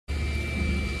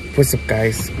What's up,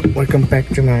 guys? Welcome back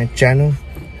to my channel.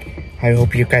 I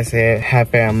hope you guys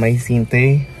have an amazing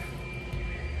day.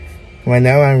 Right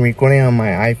now I'm recording on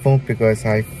my iPhone because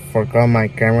I forgot my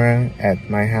camera at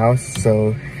my house,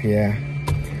 so yeah.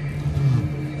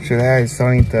 Today I'm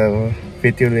starting the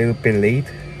video a little bit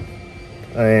late,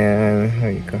 and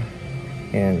there you go.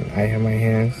 And I have my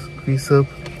hands squeezed up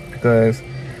because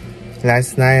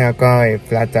last night I got a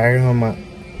flat tire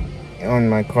on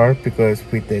my car because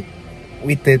we did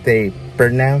a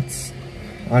burnouts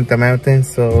on the mountain,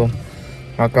 so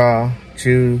I got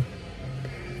 2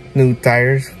 new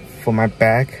tires for my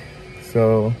back.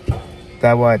 So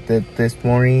that's what I did this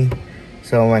morning.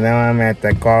 So right now I'm at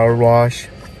the car wash,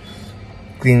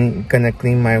 gonna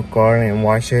clean my car and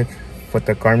wash it for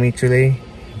the car meet today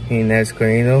in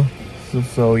Escondido.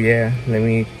 So yeah, let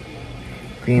me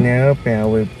clean it up and I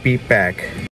will be back.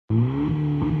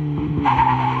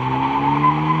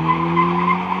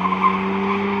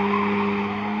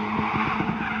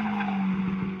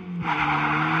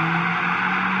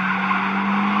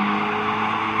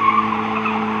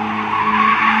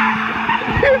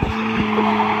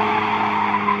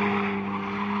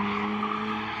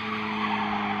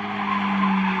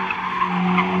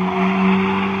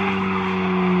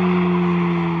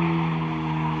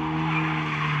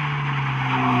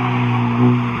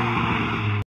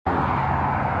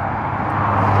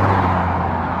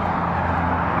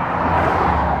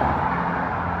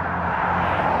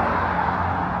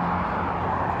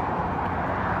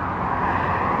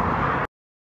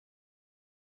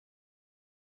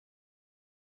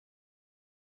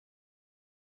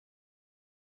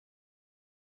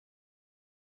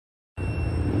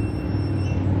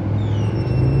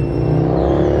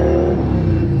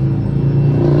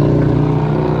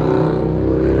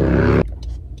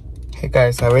 Hey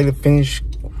guys, I already finished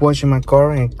washing my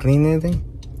car and cleaning it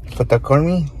for the car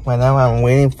meet. Right now I'm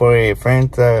waiting for a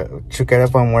friend to get up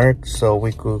from work so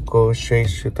we could go straight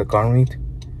to the car meet.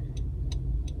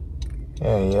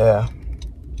 Yeah.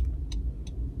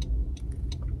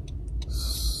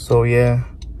 So yeah,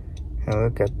 and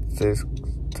look at this,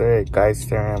 the guy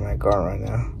staring at my car right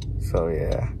now. So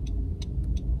yeah.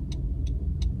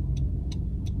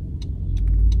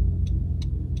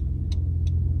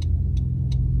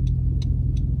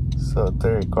 So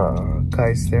there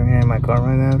guy staring at my car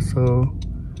right now. So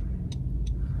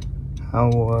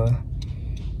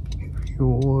he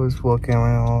was walking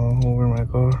around all over my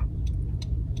car.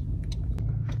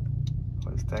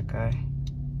 What's that guy?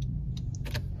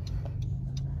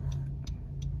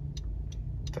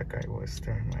 That guy was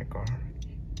staring at my car.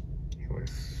 He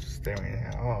was staring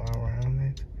at all around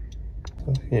it.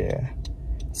 Yeah.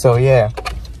 So yeah,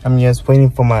 I'm just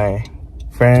waiting for my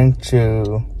friend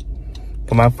to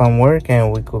come out from work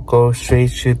and we could go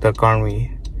straight to the car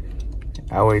meet.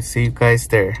 I will see you guys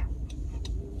there.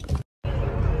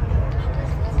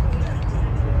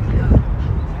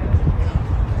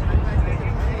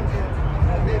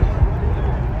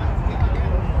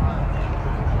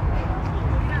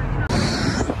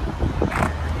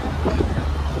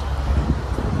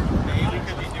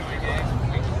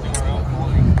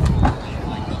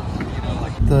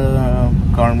 The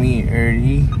car meet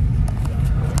early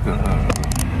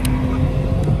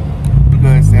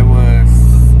because it was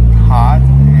hot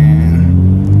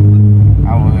and I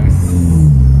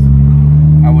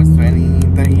was sweating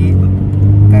the heat.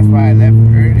 That's why I left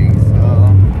early. So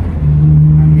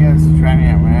I'm just driving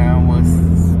around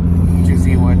to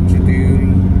see what to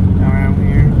do around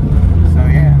here. So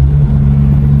yeah.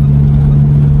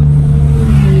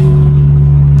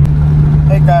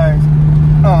 Hey guys,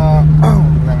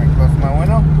 let me close my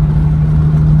window.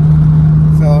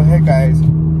 So hey guys,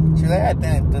 today I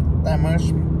didn't do that much.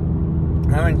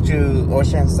 I went to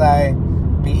Oceanside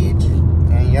Beach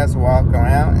and just walk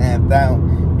around and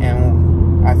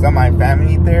I saw my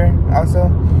family there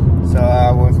also. So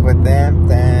I was with them,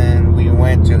 then we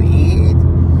went to eat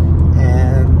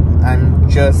and I'm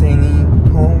just heading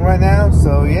home right now.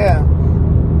 So yeah,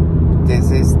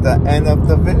 this is the end of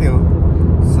the video.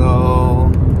 So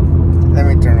let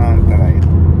me turn on the light.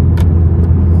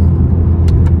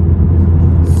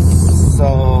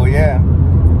 So yeah,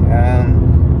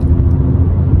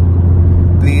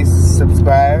 please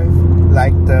subscribe,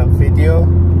 like the video,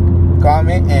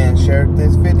 comment and share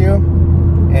this video,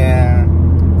 and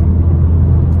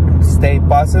stay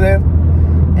positive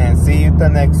and see you the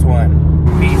next one.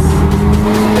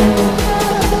 Peace.